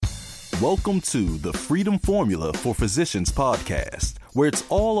Welcome to the Freedom Formula for Physicians podcast, where it's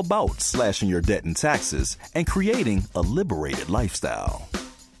all about slashing your debt and taxes and creating a liberated lifestyle.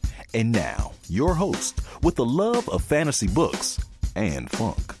 And now, your host, with a love of fantasy books and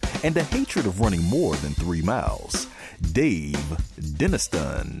funk, and a hatred of running more than 3 miles, Dave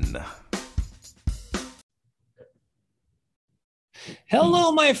Denniston.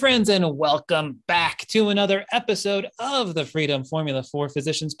 Hello, my friends, and welcome back to another episode of the Freedom Formula for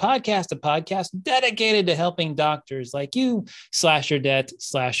Physicians podcast, a podcast dedicated to helping doctors like you slash your debt,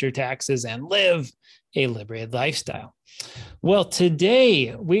 slash your taxes, and live a liberated lifestyle. Well,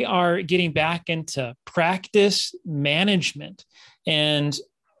 today we are getting back into practice management, and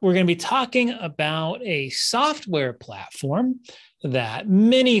we're going to be talking about a software platform that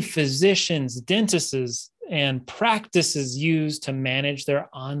many physicians, dentists, and practices use to manage their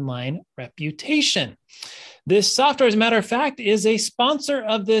online reputation. This software, as a matter of fact, is a sponsor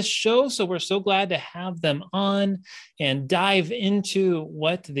of this show, so we're so glad to have them on and dive into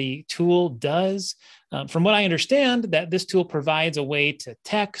what the tool does. From what I understand, that this tool provides a way to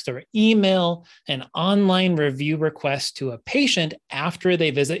text or email an online review request to a patient after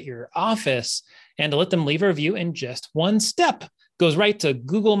they visit your office, and to let them leave a review in just one step. Goes right to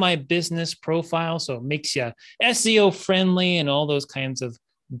Google My Business profile, so it makes you SEO friendly and all those kinds of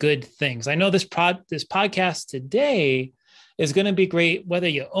good things. I know this podcast today is going to be great whether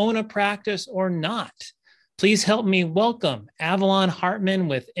you own a practice or not. Please help me welcome Avalon Hartman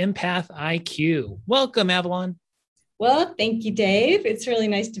with EmpathIQ. Welcome, Avalon. Well, thank you, Dave. It's really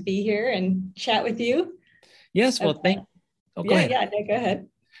nice to be here and chat with you. Yes, well, go ahead. Go ahead.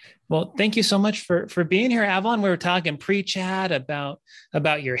 Well, thank you so much for being here, Avalon. We were talking pre-chat about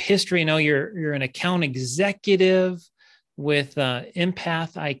your history. I know you're an account executive with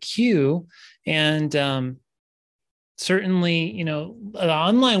EmpathIQ, and certainly, the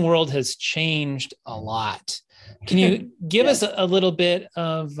online world has changed a lot. Can you give us a little bit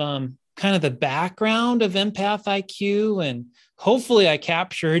of kind of the background of EmpathIQ? And hopefully I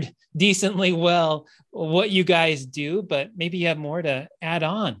captured decently well what you guys do, but maybe you have more to add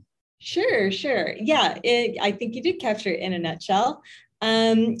on. Sure. Yeah, I think you did capture it in a nutshell.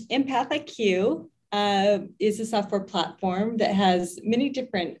 EmpathIQ is a software platform that has many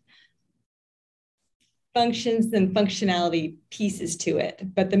different functions and functionality pieces to it.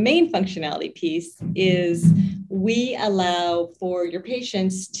 But the main functionality piece is we allow for your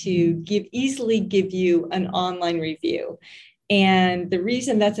patients to easily give you an online review. And the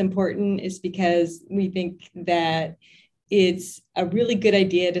reason that's important is because we think that it's a really good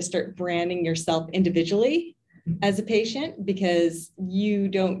idea to start branding yourself individually as a patient, because you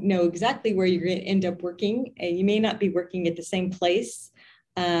don't know exactly where you're going to end up working, and you may not be working at the same place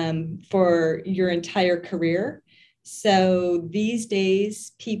for your entire career. So these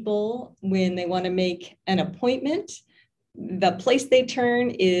days, people, when they want to make an appointment, the place they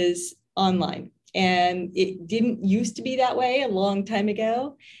turn is online. And it didn't used to be that way a long time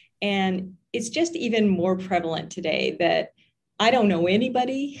ago. And it's just even more prevalent today that I don't know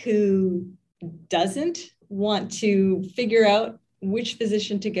anybody who doesn't want to figure out which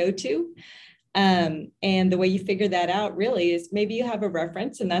physician to go to. And the way you figure that out really is maybe you have a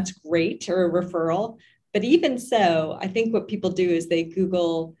reference, and that's great, or a referral. But even so, I think what people do is they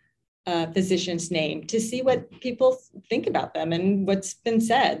Google a physician's name to see what people think about them and what's been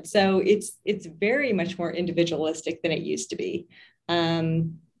said. So it's very much more individualistic than it used to be.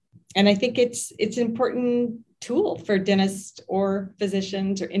 And I think it's an important tool for dentists or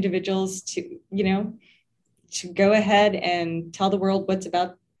physicians or individuals to go ahead and tell the world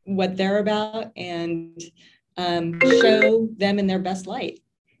what they're about and show them in their best light.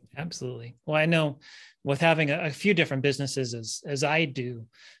 Absolutely. Well, I know with having a few different businesses as I do,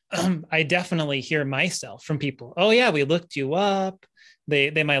 I definitely hear myself from people. Oh yeah, we looked you up.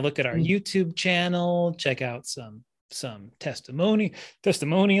 They might look at our YouTube channel, check out some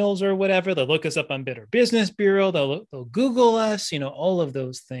testimonials or whatever. They'll look us up on Better Business Bureau. They'll Google us. All of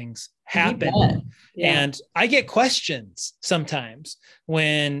those things happen. Yeah. And I get questions sometimes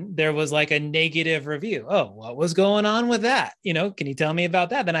when there was like a negative review. Oh, what was going on with that? Can you tell me about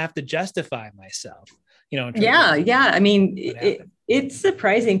that? Then I have to justify myself. Yeah. I mean, it's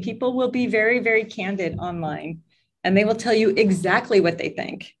surprising. People will be very, very candid online, and they will tell you exactly what they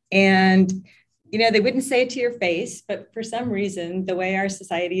think. And they wouldn't say it to your face, but for some reason, the way our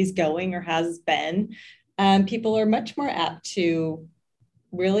society is going or has been, people are much more apt to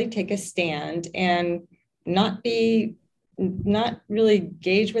really take a stand and not really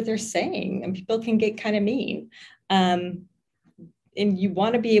gauge what they're saying. And people can get kind of mean. And you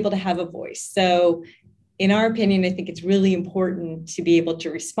want to be able to have a voice. So in our opinion, I think it's really important to be able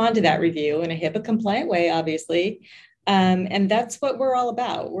to respond to that review in a HIPAA compliant way, obviously. And that's what we're all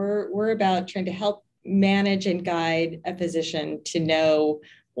about. We're about trying to help manage and guide a physician to know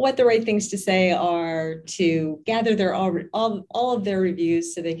what the right things to say are, to gather all of their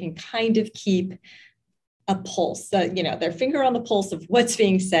reviews so they can kind of keep a pulse, their finger on the pulse of what's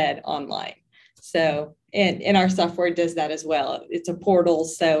being said online. So, and our software does that as well. It's a portal,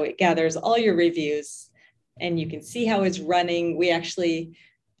 so it gathers all your reviews and you can see how it's running. We actually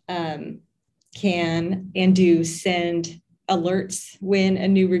can and do send alerts when a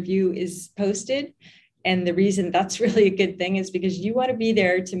new review is posted. And the reason that's really a good thing is because you want to be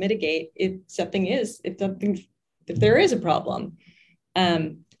there to mitigate if there is a problem.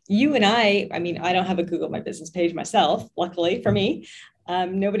 You and I mean, I don't have a Google My Business page myself, luckily for me.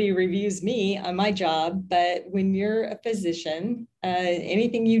 Nobody reviews me on my job, but when you're a physician,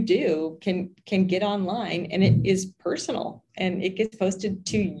 anything you do can get online, and it is personal and it gets posted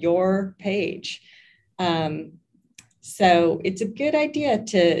to your page. So it's a good idea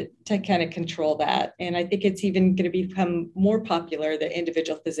to kind of control that. And I think it's even going to become more popular that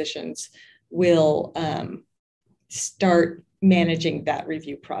individual physicians will start managing that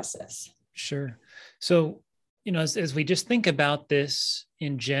review process. Sure. So, as we just think about this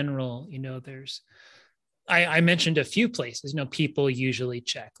in general, I mentioned a few places, people usually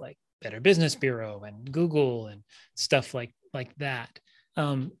check like Better Business Bureau and Google and stuff like that.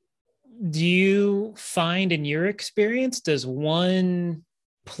 Do you find in your experience, does one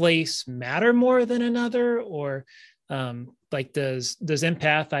place matter more than another? Or does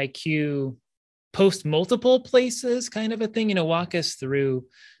EmpathIQ post multiple places kind of a thing? Walk us through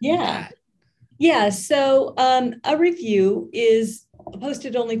that. Yeah. So a review is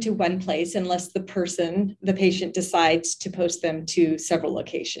posted only to one place unless the patient decides to post them to several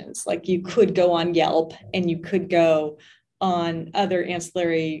locations. Like you could go on Yelp and you could go on other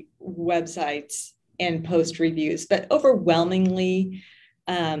ancillary websites and post reviews, but overwhelmingly,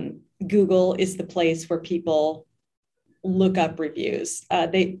 Google is the place where people look up reviews.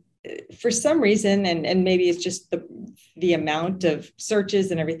 For some reason, and maybe it's just the amount of searches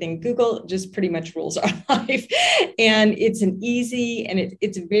and everything, Google just pretty much rules our life. And it's an easy, and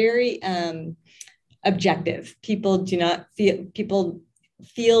it's very objective. People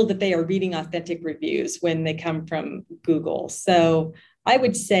feel that they are reading authentic reviews when they come from Google. So I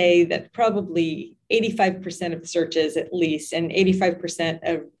would say that probably 85% of searches at least, and 85%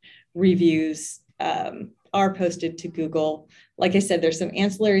 of reviews are posted to Google. Like I said, there's some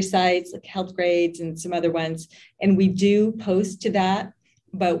ancillary sites like Health Grades and some other ones, and we do post to that,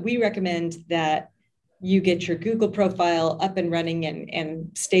 but we recommend that you get your Google profile up and running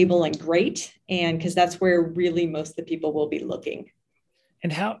and stable and great, and because that's where really most of the people will be looking.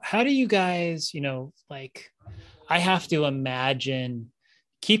 And how do you guys, I have to imagine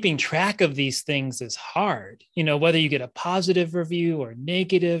keeping track of these things is hard, whether you get a positive review or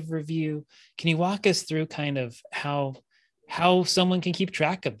negative review. Can you walk us through kind of how someone can keep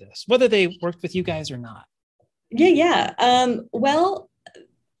track of this, whether they worked with you guys or not? Yeah. Well,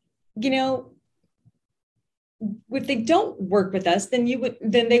 if they don't work with us, then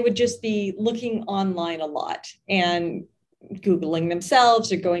they would just be looking online a lot and Googling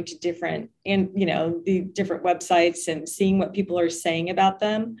themselves or going to the different websites and seeing what people are saying about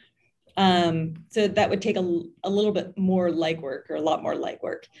them. So that would take a little bit more legwork, or a lot more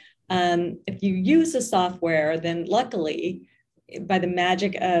legwork. If you use the software, then luckily, by the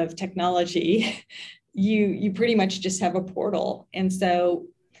magic of technology, you pretty much just have a portal. And so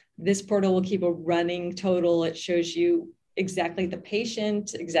this portal will keep a running total. It shows you exactly the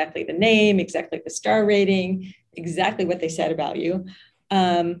patient, exactly the name, exactly the star rating, exactly what they said about you.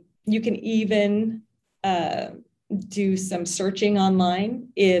 You can even do some searching online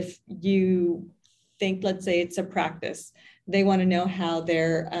if you think, let's say it's a practice, they want to know how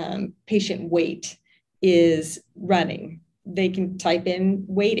their patient wait is running. They can type in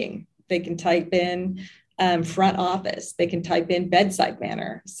waiting. They can type in front office. They can type in bedside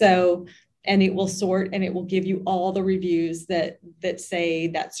manner. So, and it will sort and it will give you all the reviews that say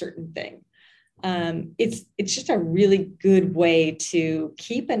that certain thing. It's just a really good way to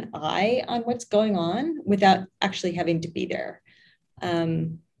keep an eye on what's going on without actually having to be there.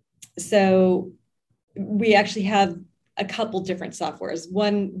 So we actually have a couple different softwares.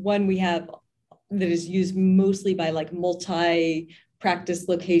 One we have that is used mostly by like multi-practice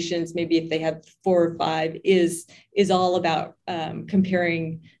locations, maybe if they have 4 or 5, is all about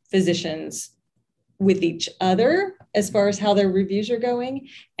comparing physicians with each other as far as how their reviews are going,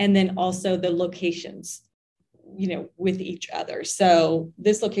 and then also the locations with each other. So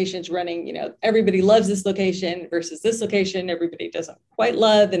this location is running, everybody loves this location versus this location, everybody doesn't quite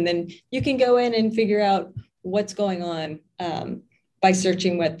love. And then you can go in and figure out what's going on by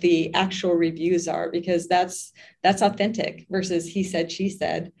searching what the actual reviews are, because that's authentic versus he said, she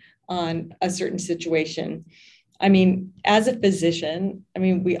said on a certain situation. I mean, as a physician,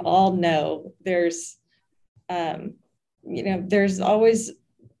 we all know there's always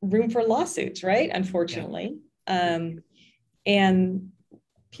room for lawsuits, right? Unfortunately. Yeah. And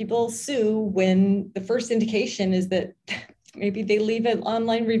people sue when the first indication is that maybe they leave an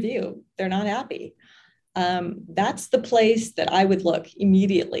online review. They're not happy. That's the place that I would look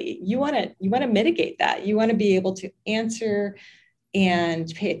immediately. You want to mitigate that. You want to be able to answer and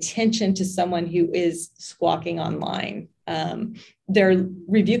pay attention to someone who is squawking online. Their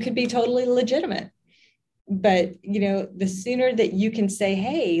review could be totally legitimate, but the sooner that you can say,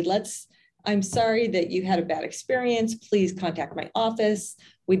 hey, I'm sorry that you had a bad experience. Please contact my office.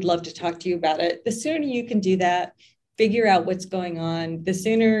 We'd love to talk to you about it. The sooner you can do that, figure out what's going on, the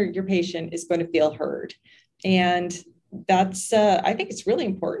sooner your patient is going to feel heard. And that's, I think it's really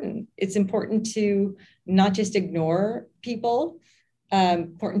important. It's important to not just ignore people,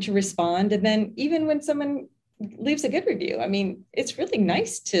 important to respond. And then even when someone leaves a good review, it's really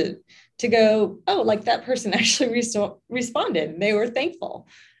nice to go, oh, like that person actually responded and they were thankful.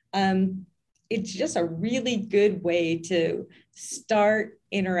 It's just a really good way to start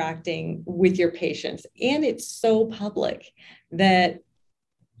interacting with your patients. And it's so public that,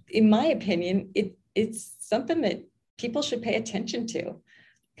 in my opinion, it's something that people should pay attention to,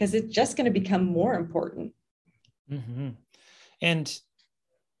 because it's just going to become more important. Mm-hmm. And,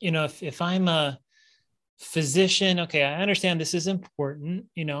 if I'm a physician, okay, I understand this is important.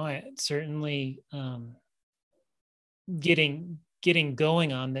 I certainly getting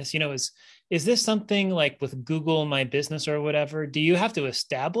going on this, is this something like with Google My Business or whatever? Do you have to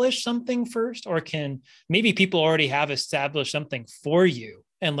establish something first, or can maybe people already have established something for you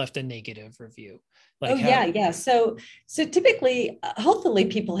and left a negative review? Yeah. So typically, hopefully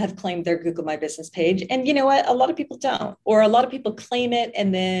people have claimed their Google My Business page, and you know what? A lot of people don't, or a lot of people claim it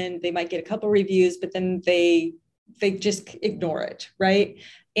and then they might get a couple reviews, but then they just ignore it. Right.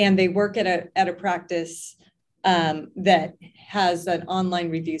 And they work at a practice that has an online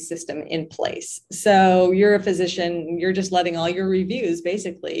review system in place. So you're a physician, you're just letting all your reviews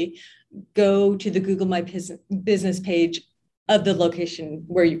basically go to the Google My Business page of the location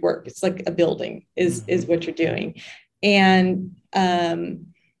where you work. It's like a building is what you're doing. And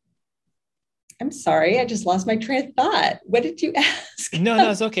I'm sorry, I just lost my train of thought. What did you ask?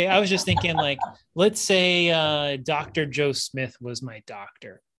 No, it's okay. I was just thinking, like, let's say Dr. Joe Smith was my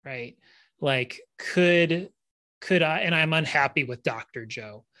doctor, right? Like, could I, and I'm unhappy with Dr.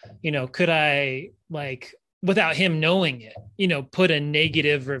 Joe, could I, like, without him knowing it, put a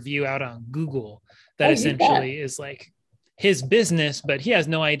negative review out on Google that essentially is like his business, but he has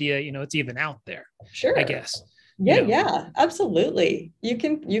no idea, it's even out there. Sure. I guess. Yeah, absolutely. You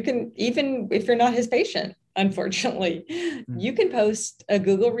can, even if you're not his patient, unfortunately, you can post a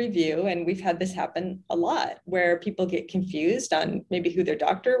Google review. And we've had this happen a lot where people get confused on maybe who their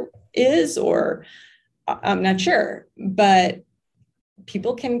doctor is, or I'm not sure, but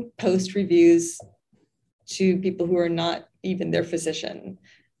people can post reviews to people who are not even their physician.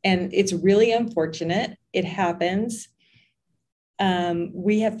 And it's really unfortunate. It happens.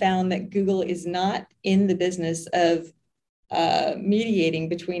 We have found that Google is not in the business of mediating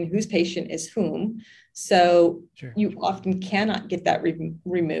between whose patient is whom. So sure. You often cannot get that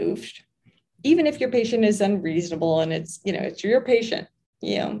removed, even if your patient is unreasonable and it's your patient,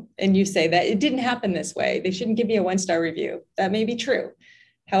 and you say that it didn't happen this way. They shouldn't give me a 1-star review. That may be true.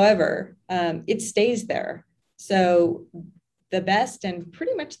 However, it stays there. So the best and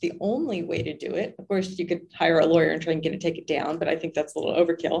pretty much the only way to do it, of course, you could hire a lawyer and try and take it down, but I think that's a little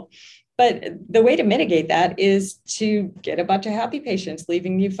overkill. But the way to mitigate that is to get a bunch of happy patients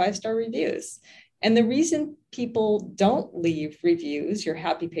leaving you 5-star reviews. And the reason people don't leave reviews, your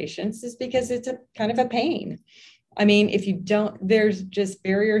happy patients, is because it's a kind of a pain. If you don't, there's just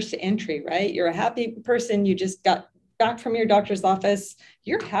barriers to entry, right? You're a happy person, you just got back from your doctor's office,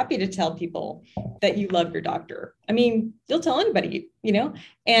 you're happy to tell people that you love your doctor. You'll tell anybody,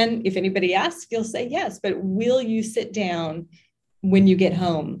 and if anybody asks, you'll say yes, but will you sit down when you get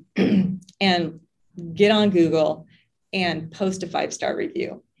home and get on Google and post a 5-star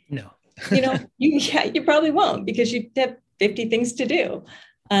review? No. You probably won't, because you have 50 things to do.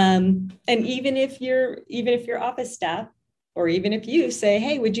 And even if your office staff, or even if you say,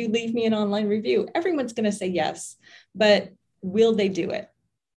 hey, would you leave me an online review? Everyone's going to say yes, but will they do it?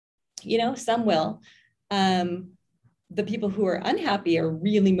 Some will. The people who are unhappy are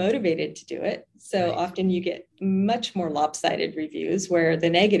really motivated to do it. So Right. often you get much more lopsided reviews where the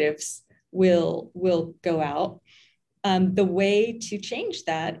negatives will go out. The way to change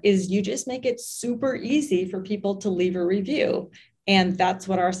that is you just make it super easy for people to leave a review. And that's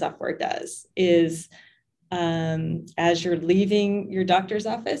what our software does is as you're leaving your doctor's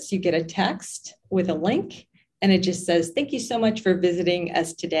office, you get a text with a link and it just says, thank you so much for visiting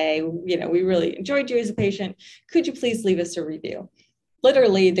us today. You know, we really enjoyed you as a patient. Could you please leave us a review?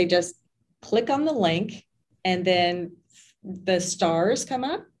 Literally, they just click on the link and then the stars come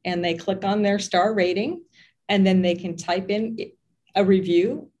up and they click on their star rating and then they can type in a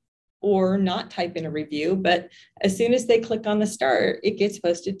review or not type in a review. But as soon as they click on the star, it gets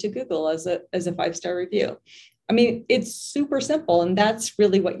posted to Google as a 5-star review. I mean, it's super simple. And that's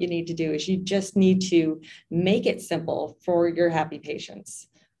really what you need to do is you just need to make it simple for your happy patients.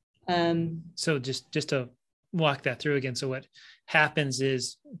 So just to walk that through again. So what happens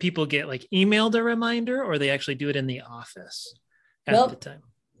is people get like emailed a reminder or they actually do it in the office at the time?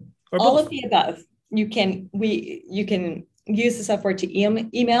 Or all both? of the above. You can use the software to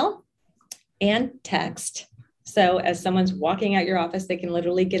email and text. So as someone's walking out your office, they can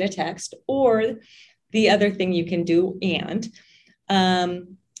literally get a text. Or the other thing you can do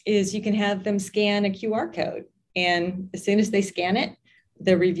is you can have them scan a QR code. And as soon as they scan it,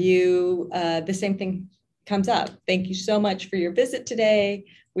 the review, the same thing comes up. Thank you so much for your visit today.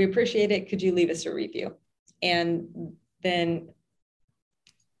 We appreciate it. Could you leave us a review? And then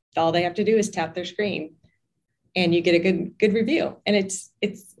all they have to do is tap their screen and you get a good review. And it's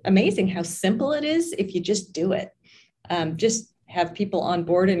amazing how simple it is if you just do it. Just have people on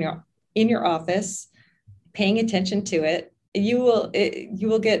board in your office, paying attention to it. You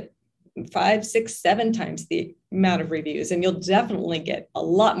will get 5, 6, 7 times the amount of reviews, and you'll definitely get a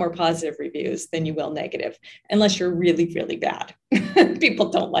lot more positive reviews than you will negative, unless you're really, really bad. People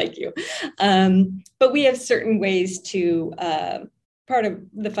don't like you. But we have certain ways to. Part of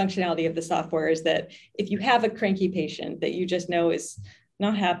the functionality of the software is that if you have a cranky patient that you just know is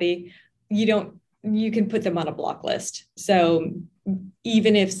not happy, you can put them on a block list. So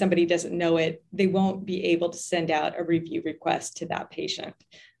even if somebody doesn't know it, they won't be able to send out a review request to that patient.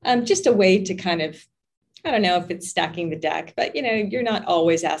 Just a way to kind of, I don't know if it's stacking the deck, but you're not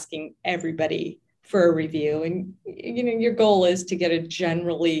always asking everybody for a review. And your goal is to get a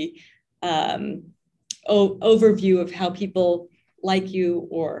generally overview of how people like you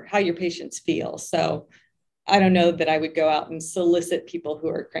or how your patients feel. So I don't know that I would go out and solicit people who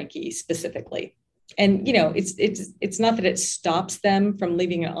are cranky specifically. And it's not that it stops them from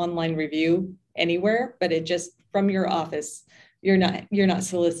leaving an online review anywhere, but it just from your office, you're not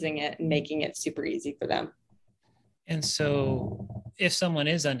soliciting it and making it super easy for them. And so if someone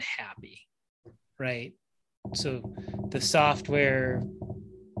is unhappy, right? So the software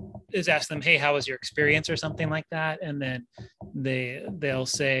is ask them, hey, how was your experience or something like that? And then they'll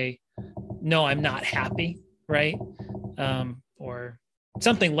say, no, I'm not happy. Right. Or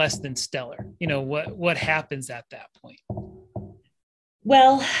something less than stellar. What happens at that point?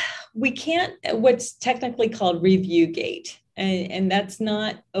 Well, we can't, what's technically called review gate. And that's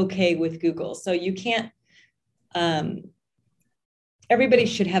not okay with Google. So you can't, everybody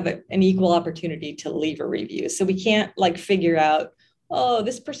should have an equal opportunity to leave a review. So we can't figure out, oh,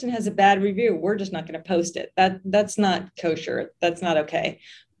 this person has a bad review, we're just not going to post it. That's not kosher. That's not okay.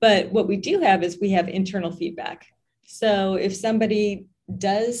 But what we do have is we have internal feedback. So if somebody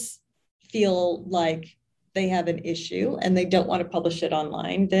does feel like they have an issue and they don't want to publish it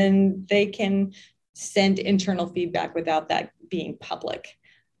online, then they can send internal feedback without that being public.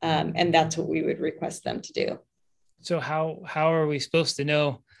 And that's what we would request them to do. So how are we supposed to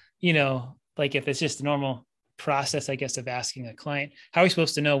know, if it's just a normal process, I guess, of asking a client, how are we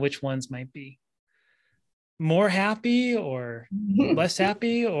supposed to know which ones might be more happy or less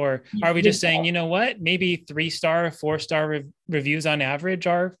happy? Or are we just saying, maybe 3-star, 4-star reviews on average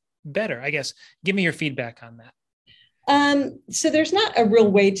are better? I guess, give me your feedback on that. So there's not a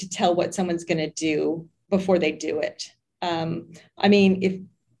real way to tell what someone's going to do before they do it. I mean,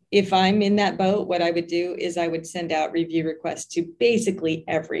 if I'm in that boat, what I would do is I would send out review requests to basically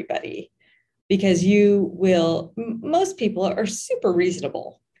everybody, because most people are super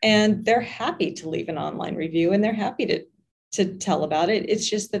reasonable and they're happy to leave an online review and they're happy to tell about it. It's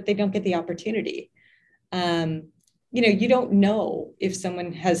just that they don't get the opportunity. You don't know if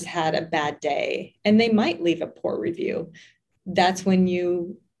someone has had a bad day and they might leave a poor review. That's when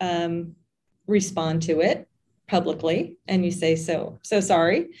you respond to it publicly and you say, so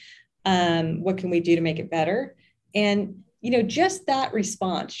sorry. What can we do to make it better? And just that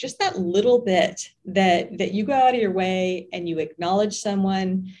response, just that little bit that you go out of your way and you acknowledge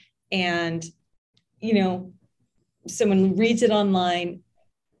someone, and, someone reads it online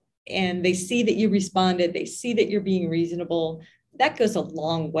and they see that you responded, they see that you're being reasonable. That goes a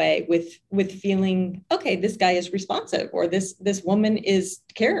long way with feeling, okay, this guy is responsive, or this woman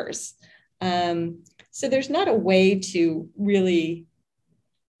cares. So there's not a way to really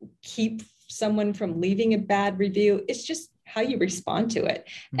keep someone from leaving a bad review. It's just how you respond to it.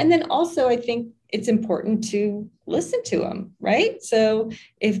 And then also, I think it's important to listen to them, right? So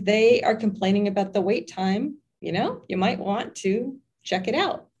if they are complaining about the wait time, you might want to check it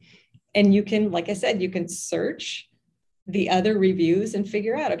out. And you can, like I said, you can search the other reviews and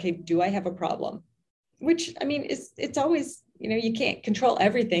figure out, okay, do I have a problem? Which, I mean, it's always, you can't control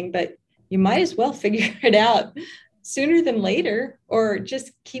everything, but you might as well figure it out sooner than later, or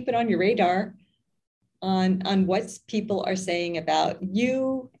just keep it on your radar on what people are saying about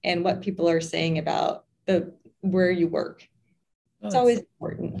you and what people are saying about where you work. It's always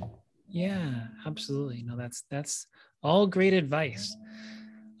important. Yeah, absolutely. No, that's all great advice.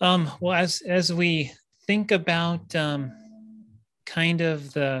 Well, as we think about kind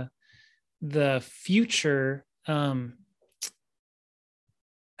of the future, how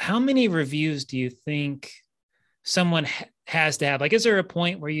many reviews do you think someone has to have? Like, is there a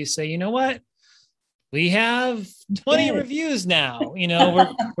point where you say, you know what, we have 20 reviews now,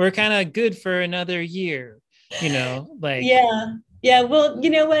 we're kind of good for another year, like. Yeah. Well,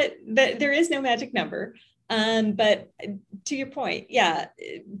 you know what, there is no magic number. But to your point, yeah,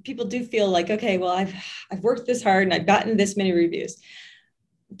 people do feel like, okay, well, I've worked this hard and I've gotten this many reviews.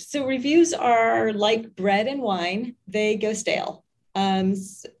 So reviews are like bread and wine; they go stale.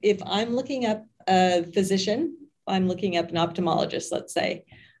 If I'm looking up a physician, I'm looking up an ophthalmologist, let's say,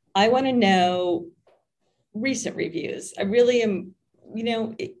 I want to know recent reviews. I really am.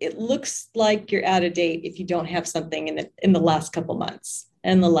 It looks like you're out of date if you don't have something in the last couple months,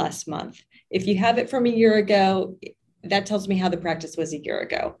 in the last month. If you have it from a year ago, that tells me how the practice was a year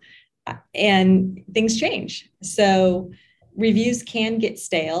ago, and things change. So reviews can get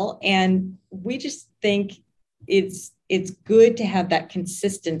stale, and we just think it's good to have that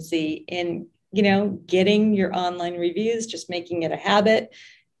consistency in, getting your online reviews, just making it a habit.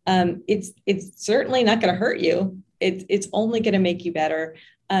 It's certainly not going to hurt you. It's only going to make you better.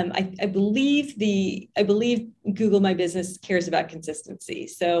 I believe Google My Business cares about consistency.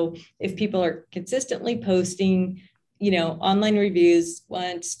 So if people are consistently posting, online reviews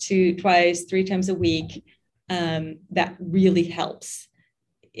once, twice, 3 times a week, that really helps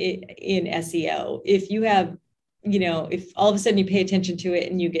in SEO. If you have, if all of a sudden you pay attention to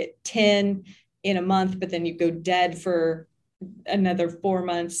it and you get 10 in a month, but then you go dead for another 4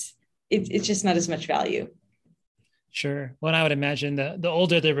 months, it's just not as much value. Sure. Well, I would imagine the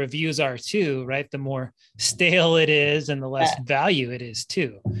older the reviews are too, right? The more stale it is and the less value it is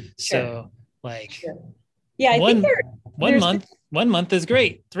too. Sure. So like, sure. Yeah, I think one month is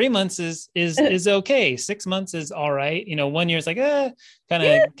great. 3 months is okay. 6 months is all right. 1 year is like, kind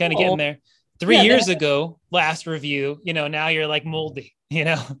of getting there. 3 years ago, last review, now you're like moldy,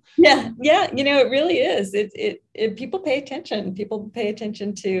 Yeah. It really is. People pay attention. People pay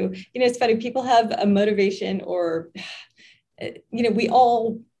attention to, it's funny. People have a motivation, or, we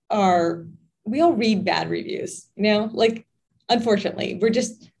all read bad reviews, like, unfortunately, we're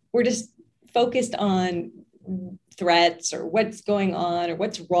just focused on threats or what's going on or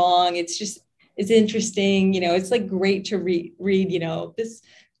what's wrong. It's interesting. It's like great to read,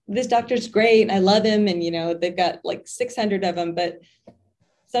 this doctor's great. I love him. And, they've got like 600 of them, but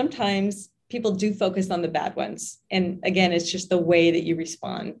sometimes people do focus on the bad ones. And again, it's just the way that you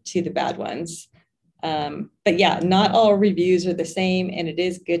respond to the bad ones. But yeah, not all reviews are the same. And it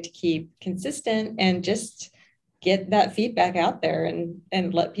is good to keep consistent and just get that feedback out there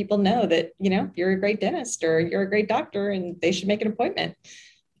and let people know that, you're a great dentist or you're a great doctor and they should make an appointment.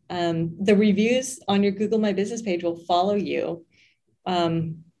 The reviews on your Google My Business page will follow you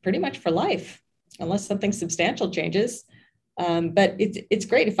pretty much for life, unless something substantial changes. But it's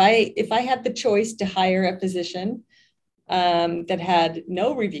great. If I had the choice to hire a physician that had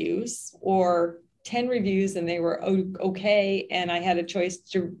no reviews or 10 reviews and they were okay, and I had a choice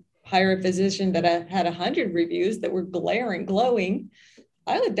to hire a physician that had 100 reviews that were glowing,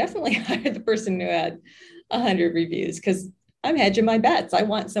 I would definitely hire the person who had 100 reviews, because I'm hedging my bets. I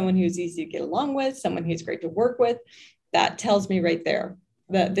want someone who's easy to get along with, someone who's great to work with. That tells me right there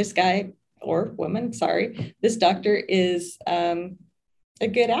that this guy or woman, this doctor is a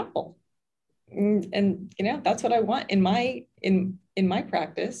good apple. And that's what I want in my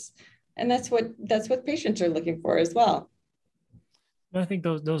practice. And that's what patients are looking for as well. I think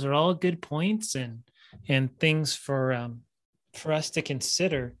those are all good points and things for us to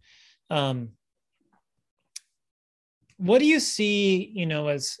consider. What do you see,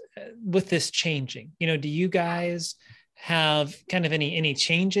 as with this changing? Do you guys have kind of any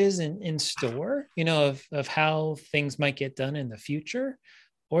changes in store, of how things might get done in the future?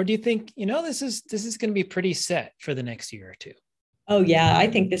 Or do you think, this is going to be pretty set for the next year or two? Oh yeah, I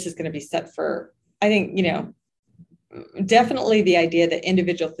think this is going to be set for, I think, definitely the idea that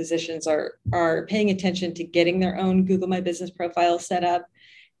individual physicians are paying attention to getting their own Google My Business profile set up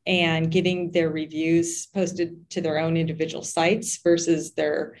and getting their reviews posted to their own individual sites versus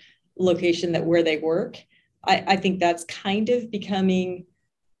their location where they work. I think that's kind of becoming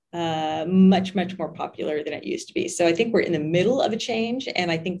much, much more popular than it used to be. So I think we're in the middle of a change,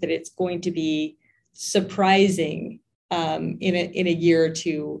 and I think that it's going to be surprising in a year or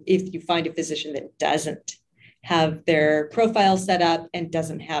two if you find a physician that doesn't have their profile set up and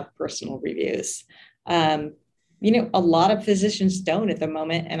doesn't have personal reviews. A lot of physicians don't at the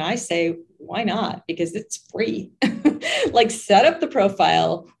moment. And I say, why not? Because it's free. Like, set up the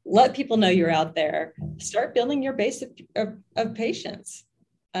profile, let people know you're out there, start building your base of patients.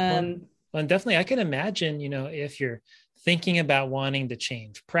 And definitely, I can imagine, if you're thinking about wanting to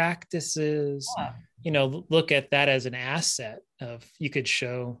change practices, look at that as an asset of, you could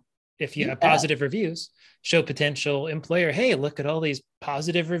show, if you have positive reviews, show potential employer, hey, look at all these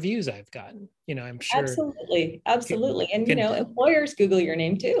positive reviews I've gotten. I'm sure. Absolutely. And, employers Google your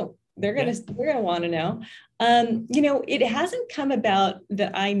name too. They're going to want to know. It hasn't come about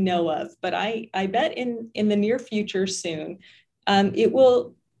that I know of, but I bet in the near future soon, it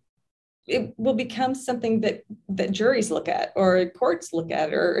will become something that juries look at, or courts look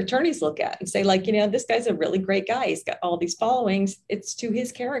at, or attorneys look at and say, like, this guy's a really great guy. He's got all these followings. It's to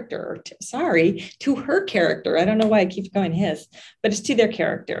his character, to her character. I don't know why I keep going his, but it's to their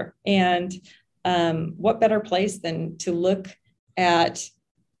character. And what better place than to look at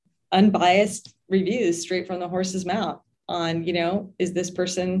unbiased reviews straight from the horse's mouth on, is this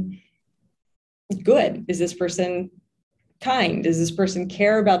person good? Is this person kind? Does this person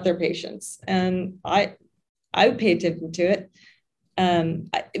care about their patients? And I would pay attention to it.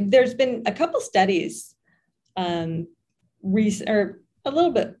 There's been a couple studies recent, or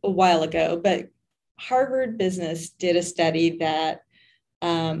a while ago, but Harvard Business did a study that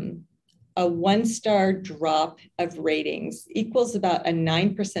a 1-star drop of ratings equals about a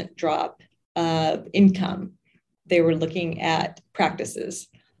 9% drop of income. They were looking at practices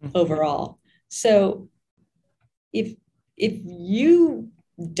overall. So if you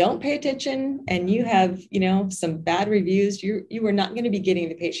don't pay attention and you have, some bad reviews, you are not going to be getting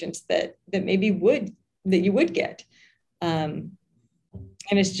the patients that you would get. And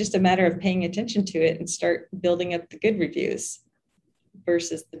it's just a matter of paying attention to it and start building up the good reviews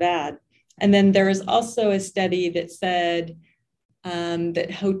versus the bad. And then there was also a study that said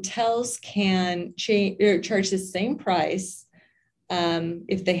that hotels can charge the same price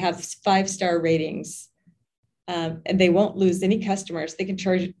if they have 5-star ratings. And they won't lose any customers. They can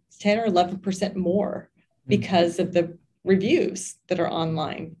charge 10 or 11% more because of the reviews that are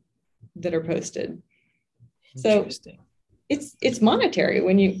online, that are posted. So it's monetary.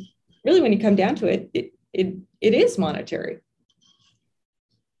 When you come down to it, it is monetary.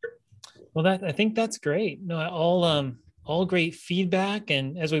 Well, I think that's great. No, all great feedback.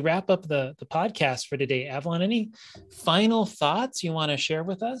 And as we wrap up the podcast for today, Avalon, any final thoughts you want to share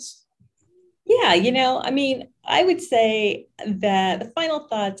with us? Yeah, I would say that the final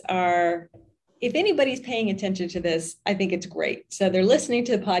thoughts are, if anybody's paying attention to this, I think it's great. So they're listening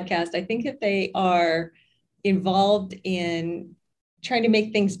to the podcast. I think that they are involved in trying to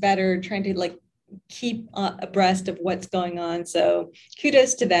make things better, trying to keep abreast of what's going on. So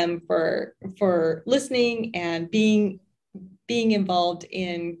kudos to them for listening and being involved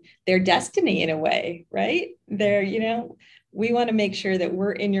in their destiny in a way, right? We want to make sure that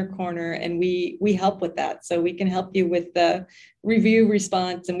we're in your corner, and we help with that. So we can help you with the review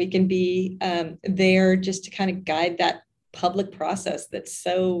response, and we can be there just to kind of guide that public process that's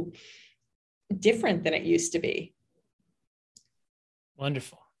so different than it used to be.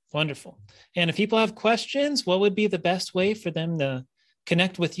 Wonderful. And if people have questions, what would be the best way for them to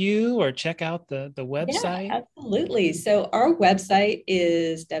connect with you or check out the website? Yeah, absolutely. So our website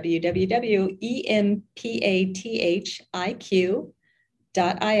is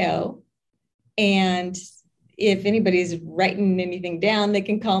www.EmpathIQ.io. And if anybody's writing anything down, they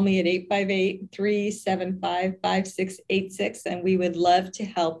can call me at 858-375-5686. And we would love to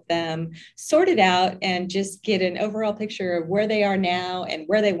help them sort it out and just get an overall picture of where they are now and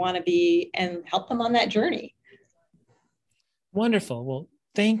where they want to be, and help them on that journey. Wonderful. Well,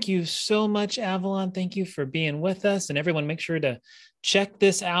 thank you so much, Avalon. Thank you for being with us. And everyone, make sure to check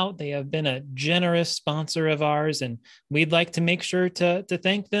this out. They have been a generous sponsor of ours, and we'd like to make sure to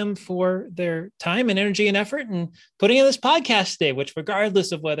thank them for their time and energy and effort and putting in this podcast today, which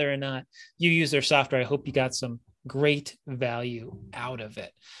regardless of whether or not you use their software, I hope you got some great value out of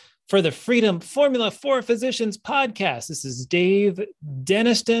it. For the Freedom Formula for Physicians podcast, this is Dave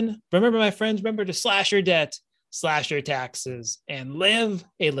Deniston. Remember, my friends, remember to slash your debt, slash your taxes, and live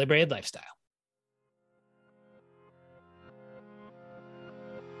a liberated lifestyle.